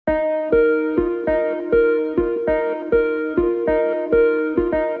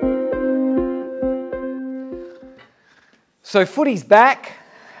So footy's back.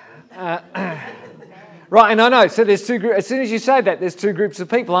 Right, and I know, so there's two groups, as soon as you say that, there's two groups of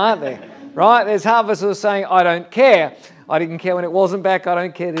people, aren't there? Right, there's half of us who are saying, I don't care. I didn't care when it wasn't back, I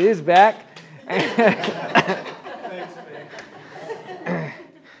don't care that it is back.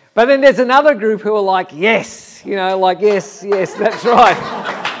 But then there's another group who are like, yes, yes, that's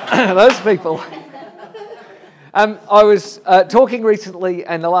right. Those people. I was talking recently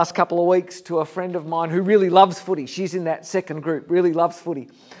in the last couple of weeks to a friend of mine who really loves footy. She's in that second group, really loves footy.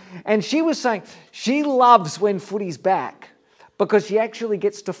 And she was saying she loves when footy's back because she actually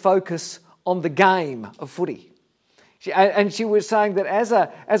gets to focus on the game of footy. And she was saying that as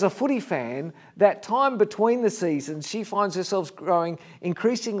a footy fan, that time between the seasons, she finds herself growing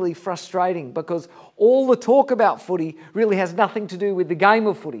increasingly frustrating because all the talk about footy really has nothing to do with the game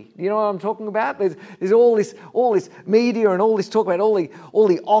of footy. You know what I'm talking about? There's all this media and all this talk about all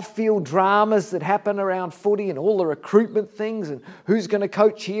the off-field dramas that happen around footy and all the recruitment things and who's going to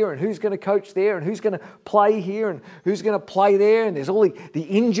coach here and who's going to coach there and who's going to play here and who's going to play there, and there's all the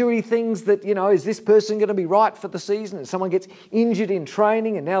injury things that, is this person going to be right for the season? And someone gets injured in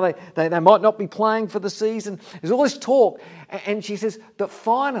training and now they might not be playing for the season. There's all this talk, and she says that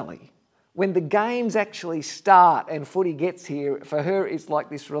finally, when the games actually start and footy gets here, for her it's like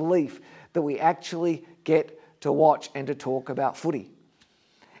this relief that we actually get to watch and to talk about footy.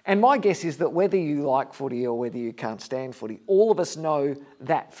 And my guess is that whether you like footy or whether you can't stand footy, all of us know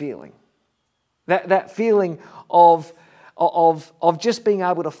that feeling. That feeling of just being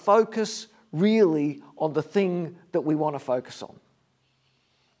able to focus really on the thing that we want to focus on.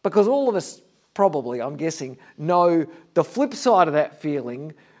 Because all of us probably, I'm guessing, know the flip side of that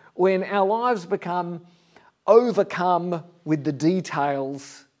feeling when our lives become overcome with the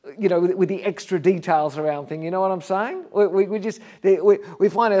details, with the extra details around things. You know what I'm saying? We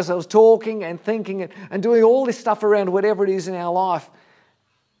find ourselves talking and thinking and doing all this stuff around whatever it is in our life,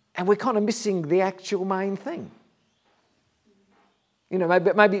 and we're kind of missing the actual main thing.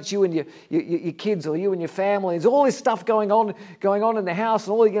 Maybe it's you and your kids, or you and your family. There's all this stuff going on in the house,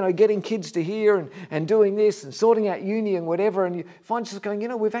 and all getting kids to here and doing this and sorting out uni and whatever. And you find yourself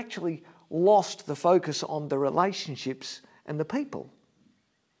going, we've actually lost the focus on the relationships and the people.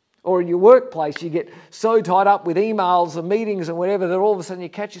 Or in your workplace, you get so tied up with emails and meetings and whatever that all of a sudden you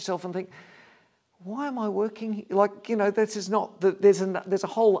catch yourself and think, why am I working? This is not. There's a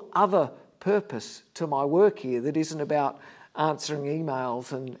whole other purpose to my work here that isn't about answering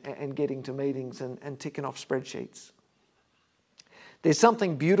emails and getting to meetings and ticking off spreadsheets. There's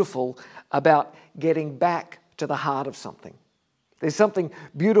something beautiful about getting back to the heart of something. There's something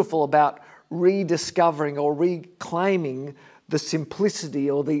beautiful about rediscovering or reclaiming the simplicity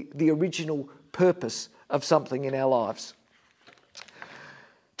or the original purpose of something in our lives.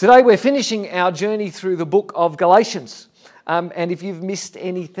 Today we're finishing our journey through the book of Galations. And if you've missed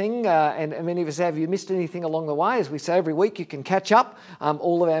anything, and many of us have, you missed anything along the way, as we say every week, you can catch up.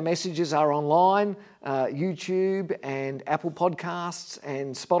 All of our messages are online, YouTube and Apple Podcasts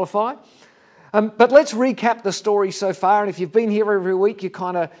and Spotify. But let's recap the story so far. And if you've been here every week, you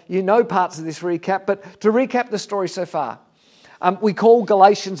know parts of this recap. But to recap the story so far, we call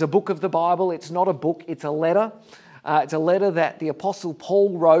Galations a book of the Bible. It's not a book, it's a letter. It's a letter that the Apostle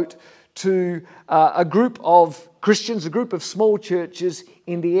Paul wrote to a group of Christians, a group of small churches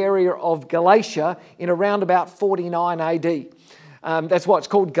in the area of Galatia in around about 49 AD. That's why it's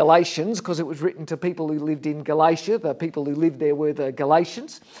called Galations, because it was written to people who lived in Galatia. The people who lived there were the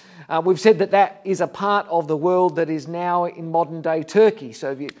Galatians. We've said that is a part of the world that is now in modern-day Turkey.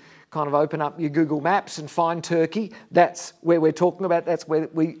 So if you kind of open up your Google Maps and find Turkey, that's where we're talking about. That's where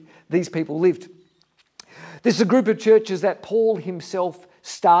these people lived. This is a group of churches that Paul himself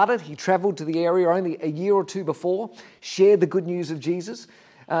started. He travelled to the area only a year or two before, shared the good news of Jesus,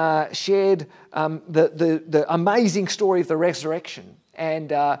 shared the amazing story of the resurrection,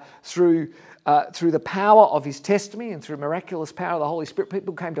 and through the power of his testimony and through miraculous power of the Holy Spirit,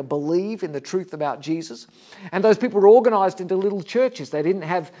 people came to believe in the truth about Jesus. And those people were organised into little churches. They didn't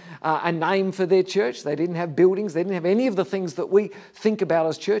have a name for their church. They didn't have buildings. They didn't have any of the things that we think about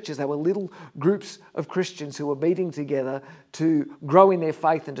as churches. They were little groups of Christians who were meeting together to grow in their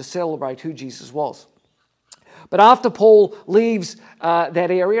faith and to celebrate who Jesus was. But after Paul leaves that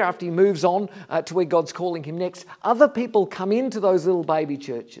area, after he moves on to where God's calling him next, other people come into those little baby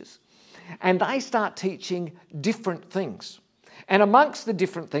churches. And they start teaching different things. And amongst the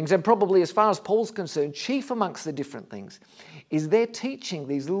different things, and probably as far as Paul's concerned, chief amongst the different things, is they're teaching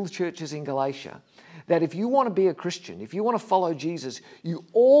these little churches in Galatia that if you want to be a Christian, if you want to follow Jesus, you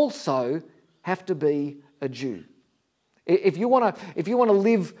also have to be a Jew. If you want to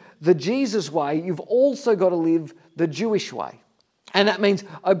live the Jesus way, you've also got to live the Jewish way. And that means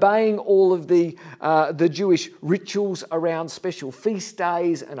obeying all of the Jewish rituals around special feast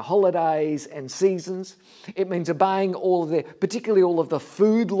days and holidays and seasons. It means obeying particularly all of the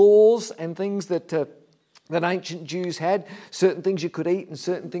food laws and things that ancient Jews had. Certain things you could eat and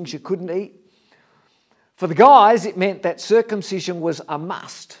certain things you couldn't eat. For the guys, it meant that circumcision was a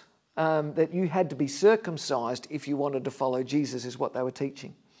must, that you had to be circumcised if you wanted to follow Jesus, is what they were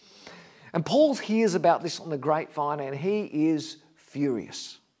teaching. And Paul hears about this on the grapevine and he is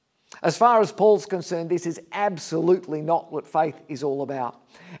furious. As far as Paul's concerned, this is absolutely not what faith is all about.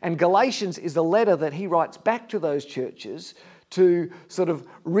 And Galatians is the letter that he writes back to those churches to sort of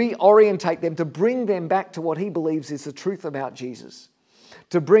reorientate them, to bring them back to what he believes is the truth about Jesus,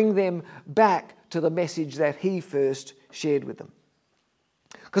 to bring them back to the message that he first shared with them.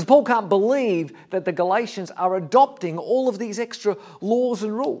 Because Paul can't believe that the Galatians are adopting all of these extra laws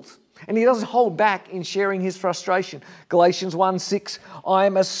and rules. And he doesn't hold back in sharing his frustration. Galatians 1:6, I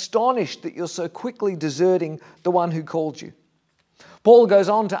am astonished that you're so quickly deserting the one who called you. Paul goes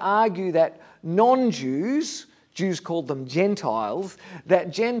on to argue that non-Jews, Jews called them Gentiles,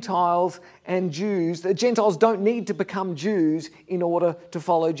 that Gentiles don't need to become Jews in order to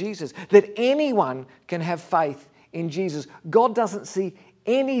follow Jesus. That anyone can have faith in Jesus. God doesn't see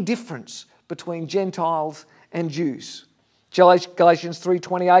any difference between Gentiles and Jews. Galatians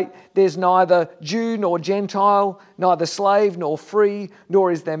 3:28, there's neither Jew nor Gentile, neither slave nor free,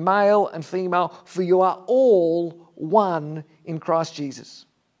 nor is there male and female, for you are all one in Christ Jesus.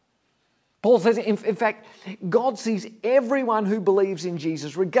 Paul says, in fact, God sees everyone who believes in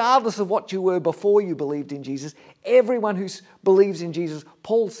Jesus, regardless of what you were before you believed in Jesus, everyone who believes in Jesus,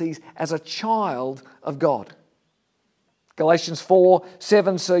 Paul sees as a child of God. Galatians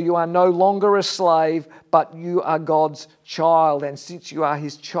 4:7, so you are no longer a slave, but you are God's child. And since you are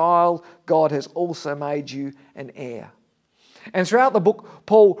his child, God has also made you an heir. And throughout the book,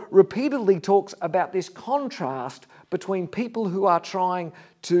 Paul repeatedly talks about this contrast between people who are trying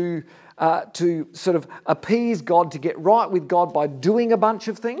to sort of appease God, to get right with God by doing a bunch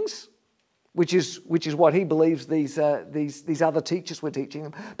of things, which is what he believes these other teachers were teaching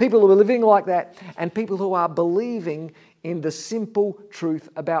them. People who are living like that, and people who are believing in the simple truth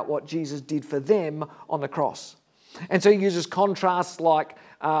about what Jesus did for them on the cross. And so he uses contrasts like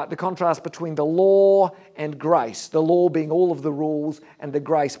the contrast between the law and grace, the law being all of the rules and the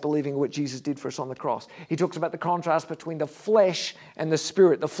grace believing what Jesus did for us on the cross. He talks about the contrast between the flesh and the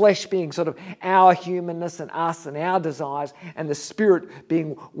spirit, the flesh being sort of our humanness and us and our desires, and the spirit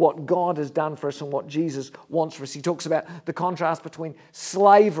being what God has done for us and what Jesus wants for us. He talks about the contrast between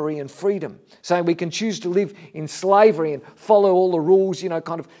slavery and freedom, saying we can choose to live in slavery and follow all the rules,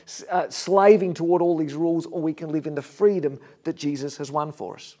 kind of slaving toward all these rules, or we can live in the freedom that Jesus has won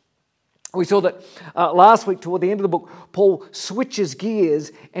for us. We saw that last week, toward the end of the book, Paul switches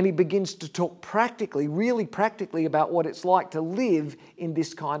gears and he begins to talk really practically about what it's like to live in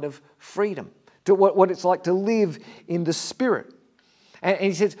this kind of freedom, to what it's like to live in the Spirit. And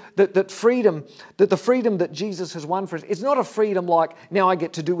he says that the freedom that Jesus has won for us, it's not a freedom like, now I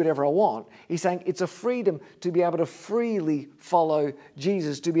get to do whatever I want. He's saying it's a freedom to be able to freely follow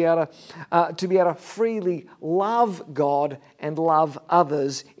Jesus, to be able to freely love God and love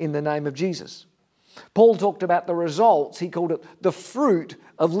others in the name of Jesus. Paul talked about the results. He called it the fruit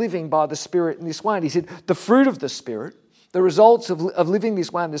of living by the Spirit in this way. And he said the fruit of the Spirit, the results of living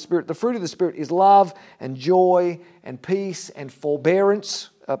this way in the Spirit, the fruit of the Spirit is love and joy and peace and forbearance,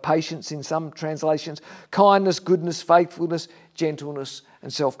 patience in some translations, kindness, goodness, faithfulness, gentleness,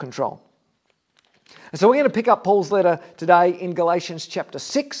 and self-control. And so we're going to pick up Paul's letter today in Galatians chapter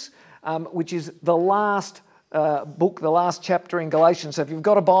 6, which is the last book, the last chapter in Galatians. So if you've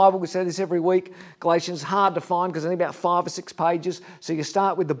got a Bible, we say this every week, Galatians is hard to find because it's only about 5 or 6 pages. So you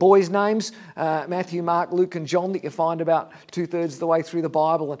start with the boys' names, Matthew, Mark, Luke and John, that you find about 2/3 of the way through the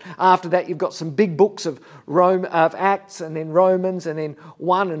Bible. And after that you've got some big books of Acts and then Romans and then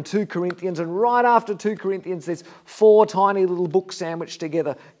 1 and 2 Corinthians. And right after 2 Corinthians there's 4 tiny little books sandwiched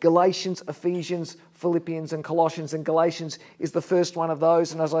together, Galatians, Ephesians, Philippians and Colossians, and Galatians is the first one of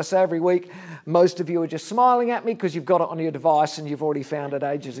those. And as I say every week, most of you are just smiling at me because you've got it on your device and you've already found it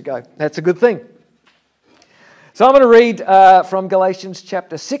ages ago. That's a good thing. So I'm going to read from Galatians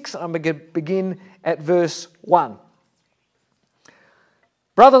chapter 6. I'm going to begin at verse 1.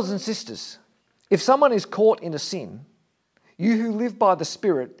 Brothers and sisters, if someone is caught in a sin, you who live by the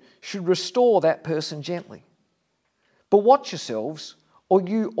Spirit should restore that person gently. But watch yourselves, or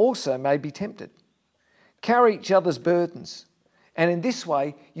you also may be tempted. Carry each other's burdens, and in this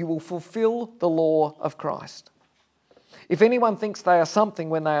way you will fulfill the law of Christ. If anyone thinks they are something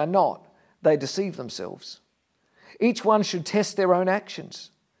when they are not, they deceive themselves. Each one should test their own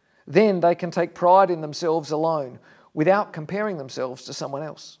actions. Then they can take pride in themselves alone, without comparing themselves to someone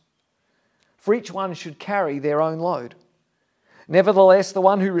else. For each one should carry their own load. Nevertheless, the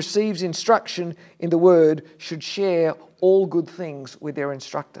one who receives instruction in the word should share all good things with their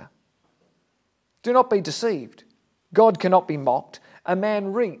instructor. Do not be deceived. God cannot be mocked. A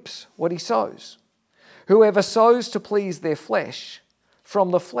man reaps what he sows. Whoever sows to please their flesh,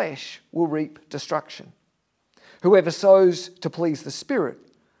 from the flesh will reap destruction. Whoever sows to please the Spirit,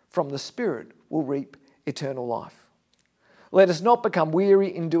 from the Spirit will reap eternal life. Let us not become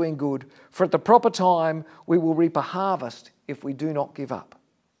weary in doing good, for at the proper time we will reap a harvest if we do not give up.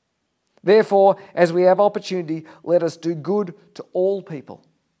 Therefore, as we have opportunity, let us do good to all people,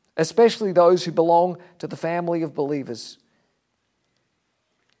 especially those who belong to the family of believers.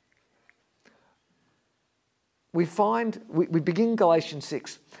 We begin Galatians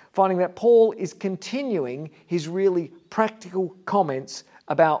 6, finding that Paul is continuing his really practical comments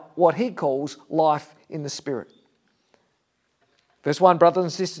about what he calls life in the Spirit. Verse 1, brothers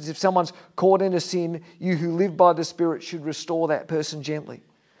and sisters, if someone's caught in a sin, you who live by the Spirit should restore that person gently.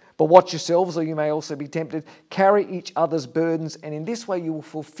 But watch yourselves, or you may also be tempted. Carry each other's burdens, and in this way you will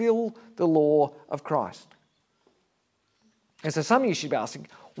fulfill the law of Christ. And so some of you should be asking,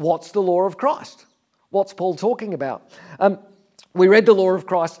 what's the law of Christ? What's Paul talking about? We read the law of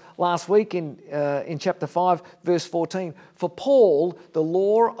Christ last week in chapter 5, verse 14. For Paul, the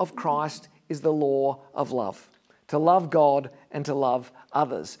law of Christ is the law of love. To love God and to love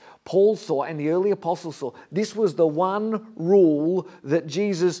others. Paul saw, and the early apostles saw, this was the one rule that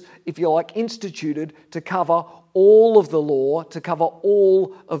Jesus, if you like, instituted to cover all of the law, to cover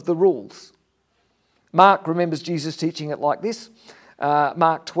all of the rules. Mark remembers Jesus teaching it like this.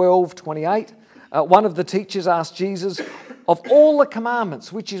 Mark 12:28. One of the teachers asked Jesus, of all the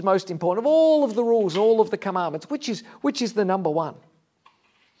commandments, which is most important? Of all of the rules, all of the commandments, which is the number one?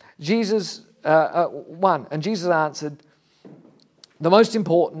 Jesus answered, the most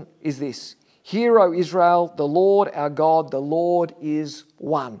important is this. Hear, O Israel, the Lord our God, the Lord is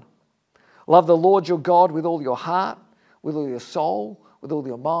one. Love the Lord your God with all your heart, with all your soul, with all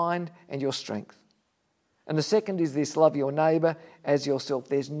your mind and your strength. And the second is this, love your neighbour as yourself.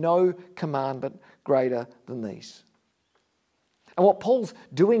 There's no commandment greater than these. And what Paul's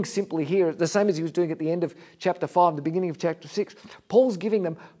doing simply here, the same as he was doing at the end of chapter 5, the beginning of chapter 6, Paul's giving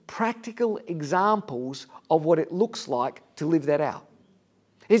them practical examples of what it looks like to live that out.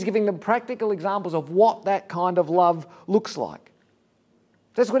 He's giving them practical examples of what that kind of love looks like.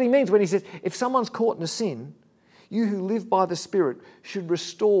 That's what he means when he says, if someone's caught in a sin, you who live by the Spirit should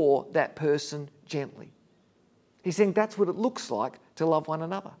restore that person gently. He's saying that's what it looks like to love one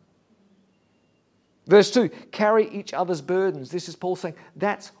another. Verse 2, carry each other's burdens. This is Paul saying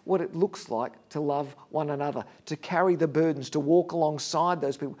that's what it looks like to love one another, to carry the burdens, to walk alongside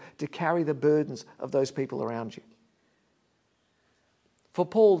those people, to carry the burdens of those people around you. For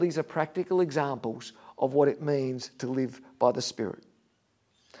Paul, these are practical examples of what it means to live by the Spirit.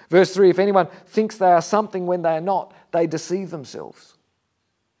 Verse 3, if anyone thinks they are something when they are not, they deceive themselves.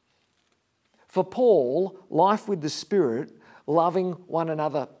 For Paul, life with the Spirit, loving one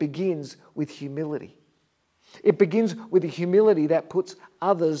another, begins with humility. It begins with a humility that puts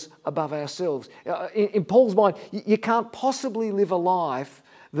others above ourselves. In Paul's mind, you can't possibly live a life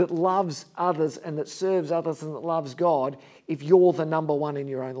that loves others and that serves others and that loves God if you're the number one in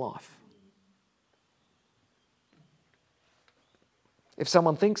your own life. If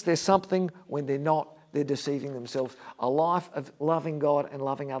someone thinks there's something when they're not, they're deceiving themselves. A life of loving God and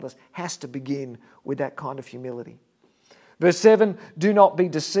loving others has to begin with that kind of humility. Verse 7, do not be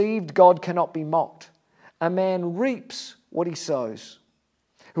deceived, God cannot be mocked. A man reaps what he sows.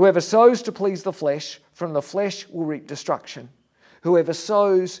 Whoever sows to please the flesh, from the flesh will reap destruction. Whoever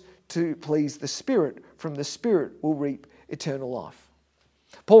sows to please the Spirit, from the Spirit will reap eternal life.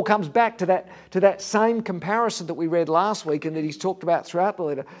 Paul comes back to that same comparison that we read last week and that he's talked about throughout the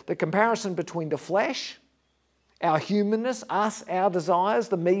letter. The comparison between the flesh, our humanness, us, our desires,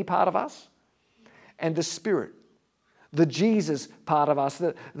 the me part of us, and the Spirit, the Jesus part of us,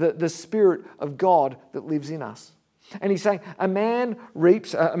 the Spirit of God that lives in us. And he's saying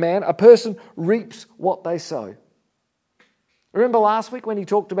a person reaps what they sow. Remember last week when he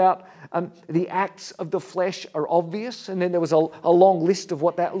talked about the acts of the flesh are obvious, and then there was a long list of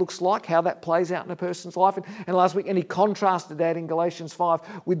what that looks like, how that plays out in a person's life. And last week, and he contrasted that in Galatians 5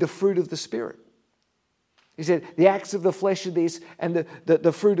 with the fruit of the Spirit. He said the acts of the flesh are this, and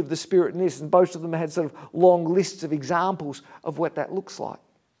the fruit of the Spirit and this, and both of them had sort of long lists of examples of what that looks like.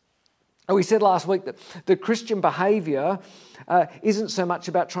 And we said last week that the Christian behaviour isn't so much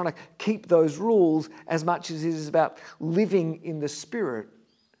about trying to keep those rules as much as it is about living in the Spirit,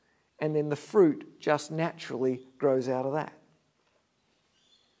 and then the fruit just naturally grows out of that.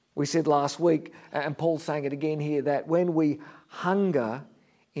 We said last week, and Paul's saying it again here, that when we hunger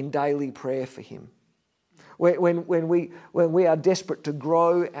in daily prayer for Him, when we are desperate to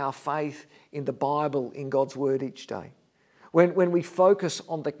grow our faith in the Bible, in God's Word each day, when we focus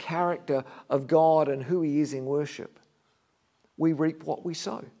on the character of God and who He is in worship, we reap what we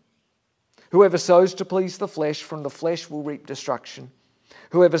sow. Whoever sows to please the flesh, from the flesh will reap destruction.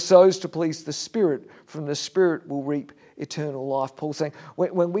 Whoever sows to please the Spirit, from the Spirit will reap eternal life. Paul's saying,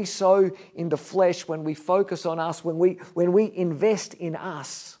 when we sow in the flesh, when we focus on us, when we invest in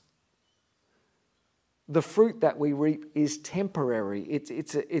us, the fruit that we reap is temporary.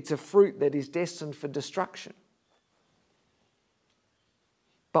 It's a fruit that is destined for destruction.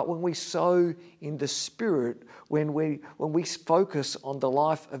 But when we sow in the Spirit, when we focus on the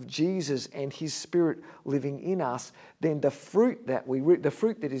life of Jesus and His Spirit living in us, then the fruit that we reap, the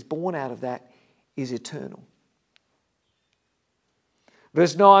fruit that is born out of that, is eternal.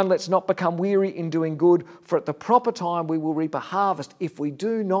 Verse 9, let's not become weary in doing good, for at the proper time we will reap a harvest if we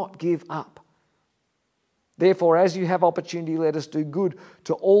do not give up. Therefore, as you have opportunity, let us do good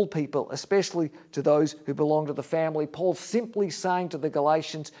to all people, especially to those who belong to the family. Paul's simply saying to the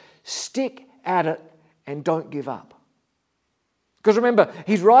Galatians, stick at it and don't give up. Because remember,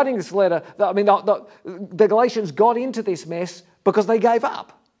 he's writing this letter, the Galatians got into this mess because they gave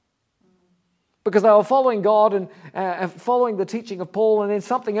up. Because they were following God and following the teaching of Paul, and then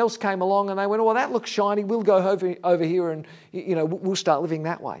something else came along and they went, well, that looks shiny, we'll go over here and we'll start living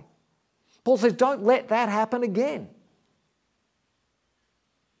that way. Paul says, don't let that happen again.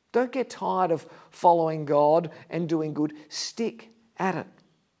 Don't get tired of following God and doing good. Stick at it.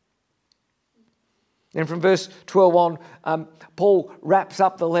 And from verse 12 on, Paul wraps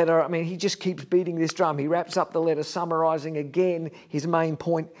up the letter. He just keeps beating this drum. He wraps up the letter, summarising again his main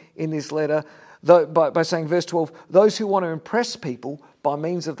point in this letter by saying, verse 12, those who want to impress people by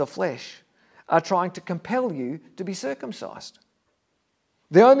means of the flesh are trying to compel you to be circumcised.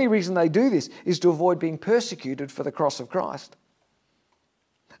 The only reason they do this is to avoid being persecuted for the cross of Christ.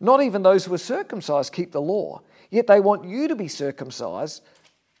 Not even those who are circumcised keep the law, yet they want you to be circumcised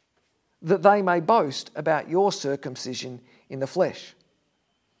that they may boast about your circumcision in the flesh.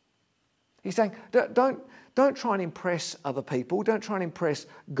 He's saying, don't try and impress other people. Don't try and impress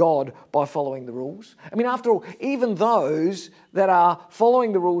God by following the rules. After all, even those that are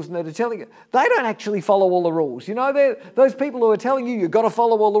following the rules and that are telling you, they don't actually follow all the rules. Those people who are telling you you've got to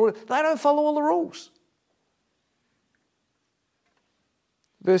follow all the rules, they don't follow all the rules.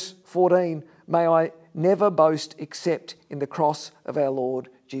 Verse 14, may I never boast except in the cross of our Lord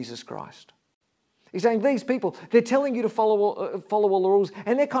Jesus Christ. He's saying these people, they're telling you to follow all the rules,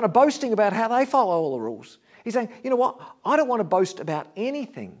 and they're kind of boasting about how they follow all the rules. He's saying, you know what? I don't want to boast about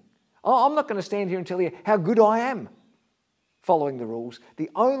anything. I'm not going to stand here and tell you how good I am following the rules. The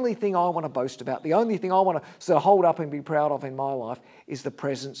only thing I want to boast about, the only thing I want to sort of hold up and be proud of in my life is the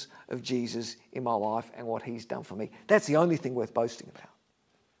presence of Jesus in my life and what He's done for me. That's the only thing worth boasting about.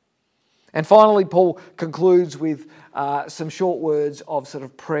 And finally, Paul concludes with some short words of sort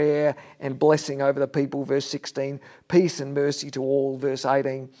of prayer and blessing over the people. Verse 16, peace and mercy to all. Verse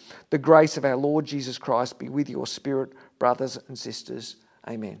 18, the grace of our Lord Jesus Christ be with your spirit, brothers and sisters.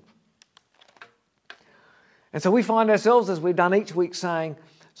 Amen. And so we find ourselves, as we've done each week, saying,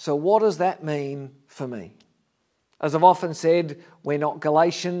 so what does that mean for me? As I've often said, we're not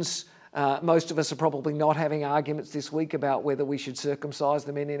Galatians. Most of us are probably not having arguments this week about whether we should circumcise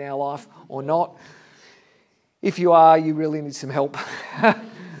the men in our life or not. If you are, you really need some help.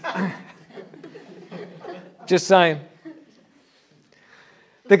 Just saying.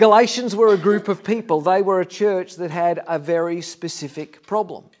 The Galatians were a group of people. They were a church that had a very specific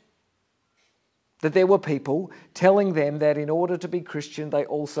problem. That there were people telling them that in order to be Christian, they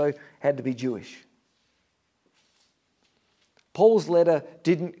also had to be Jewish. Paul's letter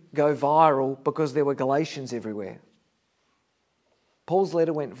didn't go viral because there were Galatians everywhere. Paul's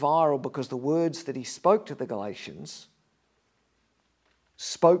letter went viral because the words that he spoke to the Galatians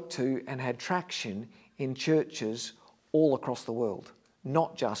spoke to and had traction in churches all across the world,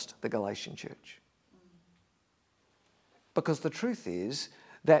 not just the Galatian church. Because the truth is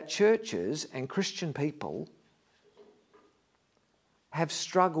that churches and Christian people have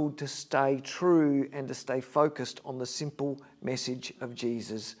struggled to stay true and to stay focused on the simple message of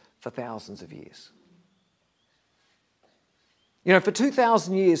Jesus for thousands of years. For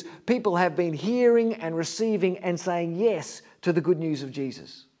 2,000 years, people have been hearing and receiving and saying yes to the good news of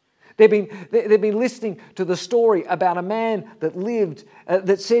Jesus. They've been listening to the story about a man that lived,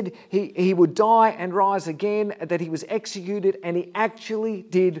 that said he would die and rise again, that he was executed, and he actually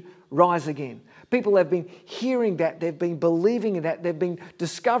did rise again. People have been hearing that, they've been believing in that, they've been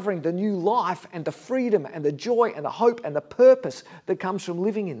discovering the new life and the freedom and the joy and the hope and the purpose that comes from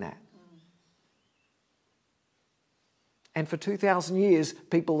living in that. And for 2,000 years,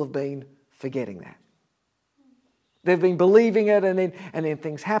 people have been forgetting that. They've been believing it, and then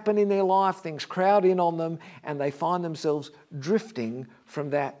things happen in their life, things crowd in on them, and they find themselves drifting from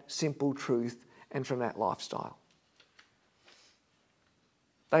that simple truth and from that lifestyle.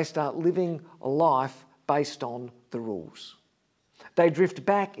 They start living a life based on the rules. They drift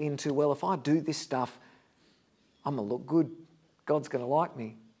back into, well, if I do this stuff, I'm going to look good. God's going to like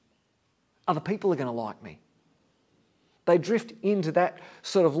me. Other people are going to like me. They drift into that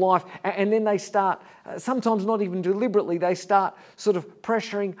sort of life, and then they start, sometimes not even deliberately, they start sort of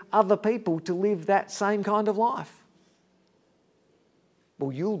pressuring other people to live that same kind of life.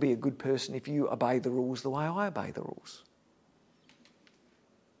 Well, you'll be a good person if you obey the rules the way I obey the rules.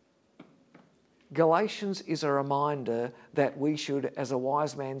 Galatians is a reminder that we should, as a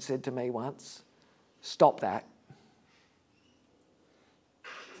wise man said to me once, stop that.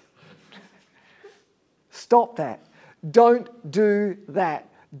 Stop that. Don't do that.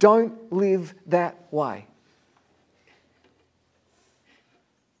 Don't live that way.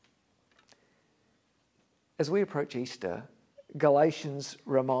 As we approach Easter, Galatians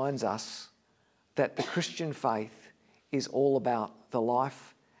reminds us that the Christian faith is all about the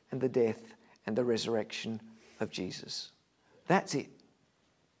life and the death and the resurrection of Jesus. That's it.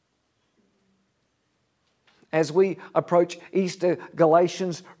 As we approach Easter,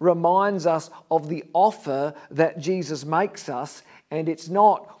 Galatians reminds us of the offer that Jesus makes us, and it's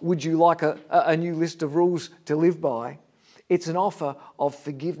not, would you like a new list of rules to live by? It's an offer of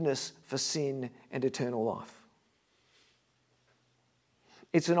forgiveness for sin and eternal life.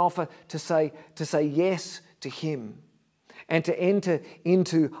 It's an offer to say yes to Him and to enter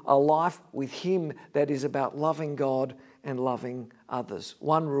into a life with Him that is about loving God and loving others.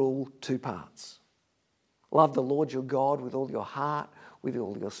 One rule, two parts. Love the Lord your God with all your heart, with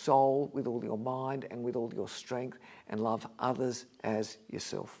all your soul, with all your mind, and with all your strength, and love others as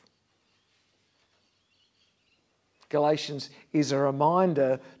yourself. Galatians is a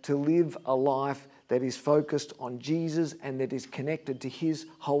reminder to live a life that is focused on Jesus and that is connected to His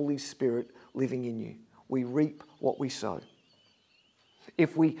Holy Spirit living in you. We reap what we sow.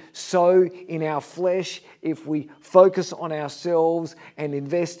 If we sow in our flesh, if we focus on ourselves and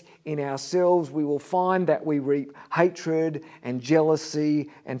invest in ourselves, we will find that we reap hatred and jealousy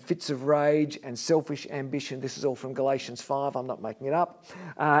and fits of rage and selfish ambition. This is all from Galatians 5, I'm not making it up.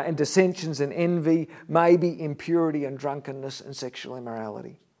 And dissensions and envy, maybe impurity and drunkenness and sexual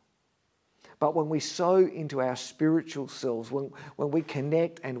immorality. But when we sow into our spiritual selves, when we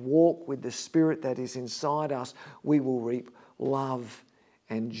connect and walk with the Spirit that is inside us, we will reap love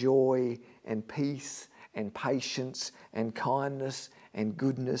and joy and peace and patience and kindness and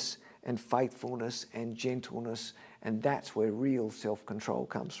goodness and faithfulness and gentleness. And that's where real self-control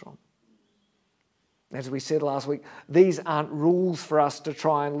comes from. As we said last week, these aren't rules for us to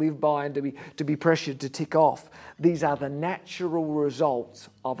try and live by and to be pressured to tick off. These are the natural results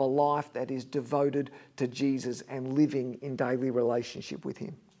of a life that is devoted to Jesus and living in daily relationship with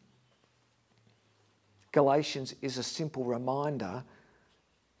Him. Galatians is a simple reminder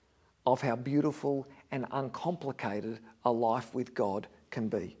of how beautiful and uncomplicated a life with God can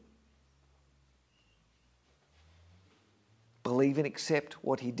be. Believe and accept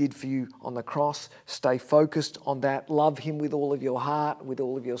what He did for you on the cross. Stay focused on that. Love Him with all of your heart, with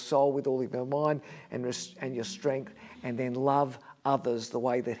all of your soul, with all of your mind and your strength. And then love others the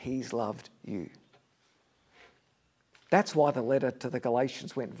way that He's loved you. That's why the letter to the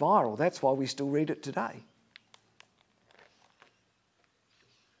Galatians went viral. That's why we still read it today.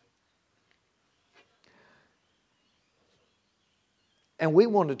 And we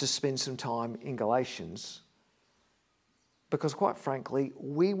wanted to spend some time in Galatians because, quite frankly,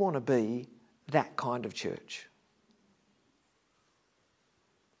 we want to be that kind of church.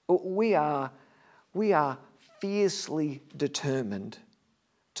 We are fiercely determined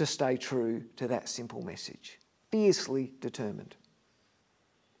to stay true to that simple message. Fiercely determined.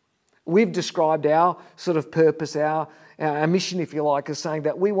 We've described our sort of purpose, our mission, if you like, as saying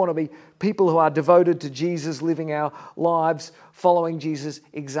that we want to be people who are devoted to Jesus, living our lives, following Jesus'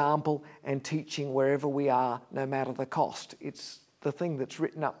 example and teaching wherever we are, no matter the cost. It's the thing that's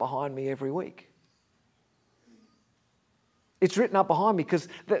written up behind me every week. It's written up behind me because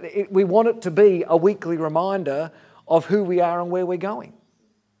we want it to be a weekly reminder of who we are and where we're going.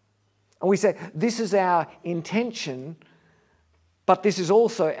 And we say, this is our intention, but this is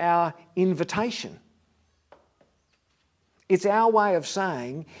also our invitation. It's our way of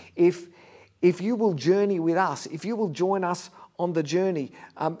saying, if you will journey with us, if you will join us on the journey,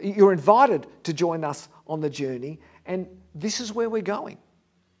 you're invited to join us on the journey, and this is where we're going.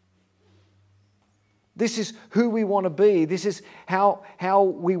 This is who we want to be. This is how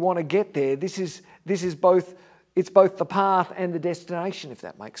we want to get there. This is both, it's both the path and the destination, if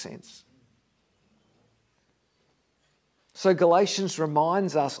that makes sense. So Galatians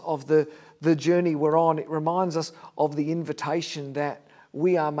reminds us of the journey we're on. It reminds us of the invitation that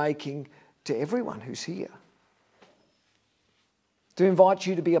we are making to everyone who's here. To invite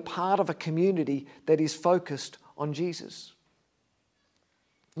you to be a part of a community that is focused on Jesus.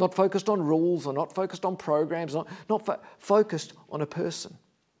 Not focused on rules, or not focused on programs, not focused on a person.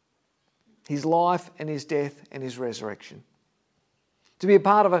 His life and his death and his resurrection. To be a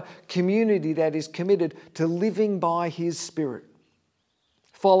part of a community that is committed to living by his Spirit.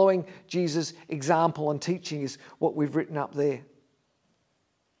 Following Jesus' example and teaching is what we've written up there.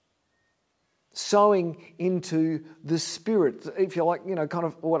 Sowing into the Spirit, if you like, kind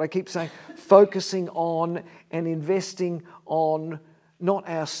of what I keep saying, focusing on and investing on not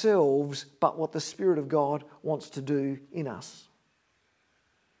ourselves, but what the Spirit of God wants to do in us.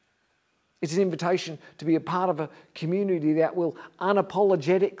 It's an invitation to be a part of a community that will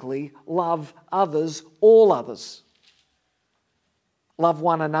unapologetically love others, all others. Love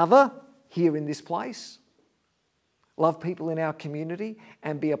one another here in this place. Love people in our community,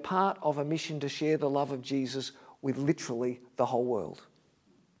 and be a part of a mission to share the love of Jesus with literally the whole world.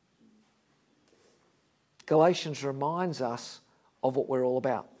 Galatians reminds us of what we're all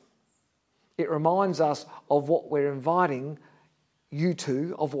about. It reminds us of what we're inviting you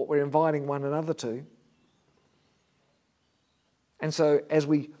to, of what we're inviting one another to. And so as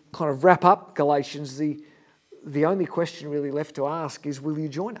we kind of wrap up Galatians, the only question really left to ask is, will you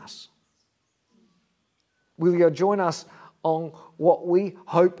join us? Will you join us on what we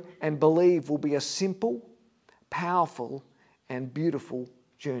hope and believe will be a simple, powerful, and beautiful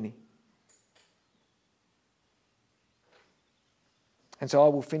journey? And so I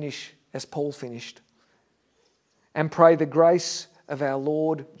will finish as Paul finished, and pray the grace of our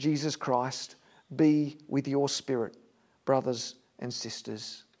Lord Jesus Christ be with your spirit, brothers and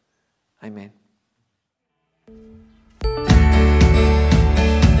sisters. Amen.